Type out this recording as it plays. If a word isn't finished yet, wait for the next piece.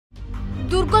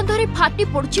दुर्गंधरे फाटी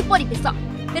पड़ुछि परिवेश।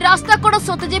 रास्ता कड़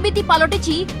सतेजेमिति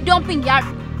पालटिछि डंपिंग यार्ड।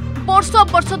 वर्ष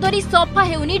वर्ष धरी सफा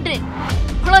हेउनी ड्रेन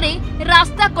फल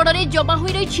रास्ता कड़े जमा हो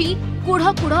रही कुढ़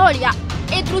कुढ़ अलिया।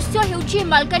 ए दृश्य हेउछि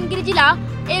मालकानगिरी जिला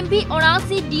एमबी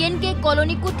 79 डीएनके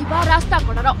कॉलोनी को थिबा रास्ता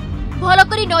कड़र।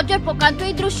 भलकरी नजर पकांतु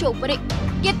ए दृश्य उपरे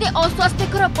केते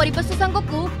अस्वास्थ्यकर परिवेश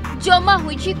सांगकु जमा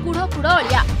होइछि कुढ़ कुढ़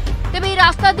अलिया। तेबे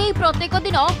रास्ता दे प्रत्येक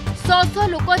दिन शह शह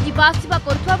लोक जीवा आसिबा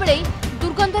करुवा बेले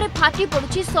दुर्गंधरे फाटी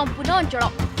पड़ुछि संपूर्ण अंचल।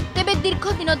 तेबे दीर्घ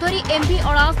दिन धरी एमबी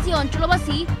 79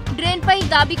 अंचलवासी ड्रेन पाई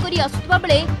दाबी करी आसुवा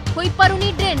बेले होई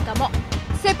पारुनी ड्रेन काम।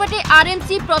 सेपटे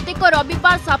आरएमसी प्रत्येक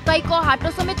रविवार साप्ताहिक हाट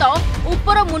समेत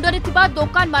उपर मुंडरे थिबा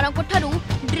दोकान मानक ठारू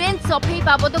ड्रेन सफेई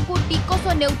बाबदकु टिकस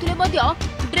नेउथिले मध्य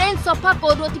ड्रेन सफा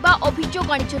करुथिबा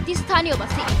अभियोग आनिछथि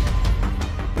स्थानीयवासी।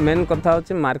 मेन कथा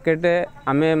होची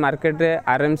मार्केट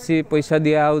आरएमसी पैसा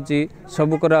दिया होची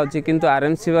सब करा होची किंतु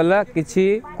आरएमसी वाला किछि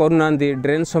करूनांदी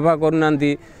ड्रेन सफा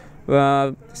करूनांदी।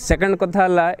 सेकंड कथा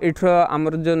हला इठो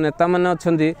हमर जो नेता माने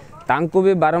अछंदी तांको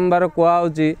भी बारंबार कोआ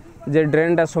होची जे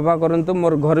ड्रेनटा सफा करंतु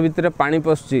मोर घर भितर पानी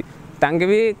पसुची तांके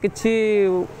भी किछि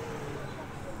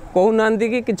कहूनांदी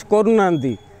कि किछि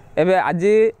करूनांदी। एबे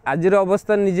आजिर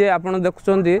अवस्था निजे आपण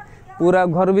देखुचंदी पूरा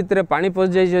घर भितर पानी पस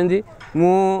जाइछंदी।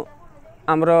 मु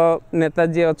आमर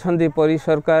नेताजी अछंदी परि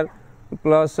सरकार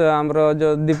प्लस आमर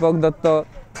जो दीपक दत्त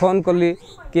फोन कली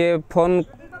के फोन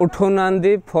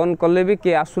उठौनांदी फोन कले भी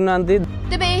के आसुनांदी।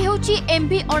 तेबे ए होची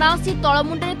एमबी 79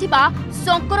 तळमुंडरे थिबा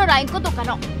शंकर रायको दुकान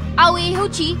आउ ए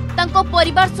होची तांको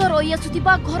परिवार सह रही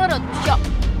आसुथिबा घरर दृश्य।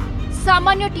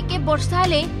 सामान्य टिके वर्षा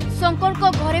हेले शंकर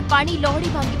को घरे पानी लहड़ी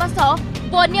भांगिबा सह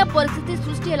बन्या परिस्थिति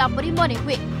सृष्टि होला परि मने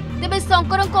हुए। तेबे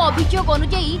शंकर को अभियोग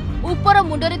अनुसार उपर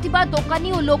मुंडरे थिबा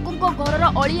दोकानी और लोकंको घरर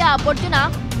अलिया आवर्जना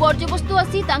वर्ज्यवस्तु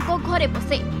आसी तांको घरे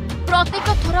बसे। प्रत्येक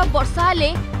थर वर्षा हेले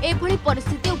एभली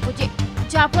परिस्थिति उपजे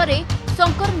जाफଳରେ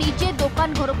शंकर निजे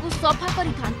दोकान घर को सफा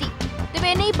करि थांती।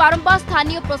 तेबे नै बारंबार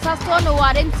स्थानीय प्रशासन और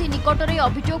आरएमसी निकटरे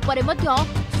अभियोग परे मध्य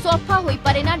सफा होई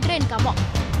पारे ना ड्रेन काम।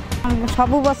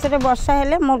 सब बसरे वर्षा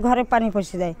हेले मोर घरे पानी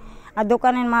पसि जाए आ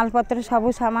दुकान मालपत्र सब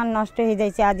सामान नष्ट हो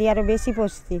जाए। आज यार बेसी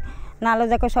पसि नाल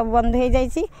जाक सब बंद हो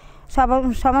जाए।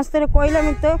 सब समस्त कहले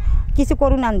मित किसी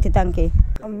करू नांती तांके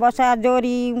बसा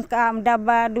जोरी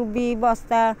डब्बा डुबी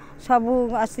बस्ता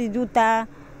सब आसी जूता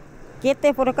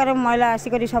केते प्रकार मैला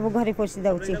आसिक सब घरे पसि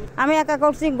जाउची। आमे एका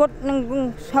करछि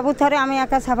सब थरे आमे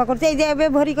एका सफा करछि एबे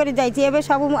भरी करी जाइछि एबे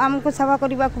सब हमको सफा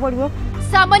करबा को पड़िबो।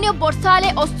 सामान्य वर्षा हेले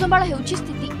असंभाळ हेउछि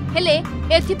स्थिति हेले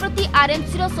एथि प्रति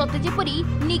आरएमसी रो सते जेपरि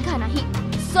निघा नाही।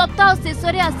 सप्ताह शेष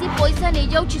रे आसी पैसा नै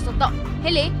जाउछि सत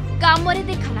हेले काम रे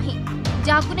देखा नाही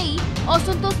जाहाकु नै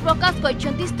असंतोष प्रकाश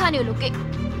करछन्ती स्थानीय लोके।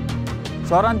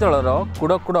 सहरांचल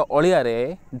कुड़ कुड़ अलिया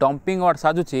डंपिंग यार्ड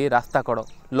साजुची रास्ता कड़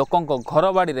लोकों घर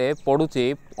बाड़ी रे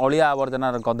पड़ुची अलिया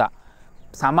आवर्जनार गदा।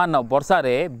 सामान्य वर्षा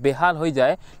रे बेहाल हो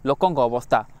जाए लोकों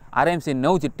अवस्था। आरएमसी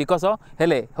नेउची टिकस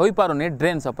हेले होई पारुनी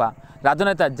ड्रेन सफा।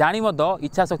 राजनेता जानी मध्य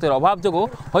इच्छा शक्तिर अभाव जोगु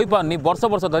होई पारुनी वर्ष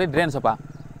वर्ष धरी ड्रेन सफा।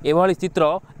 एभली चित्र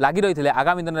लगी रही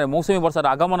आगामी दिन में मौसुमी वर्षार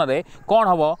आगमन में कौन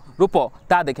हम रूप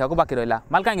ता देखा बाकी रहा।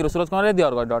 मालकानगिरी सुरज कुमार,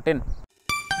 redefined।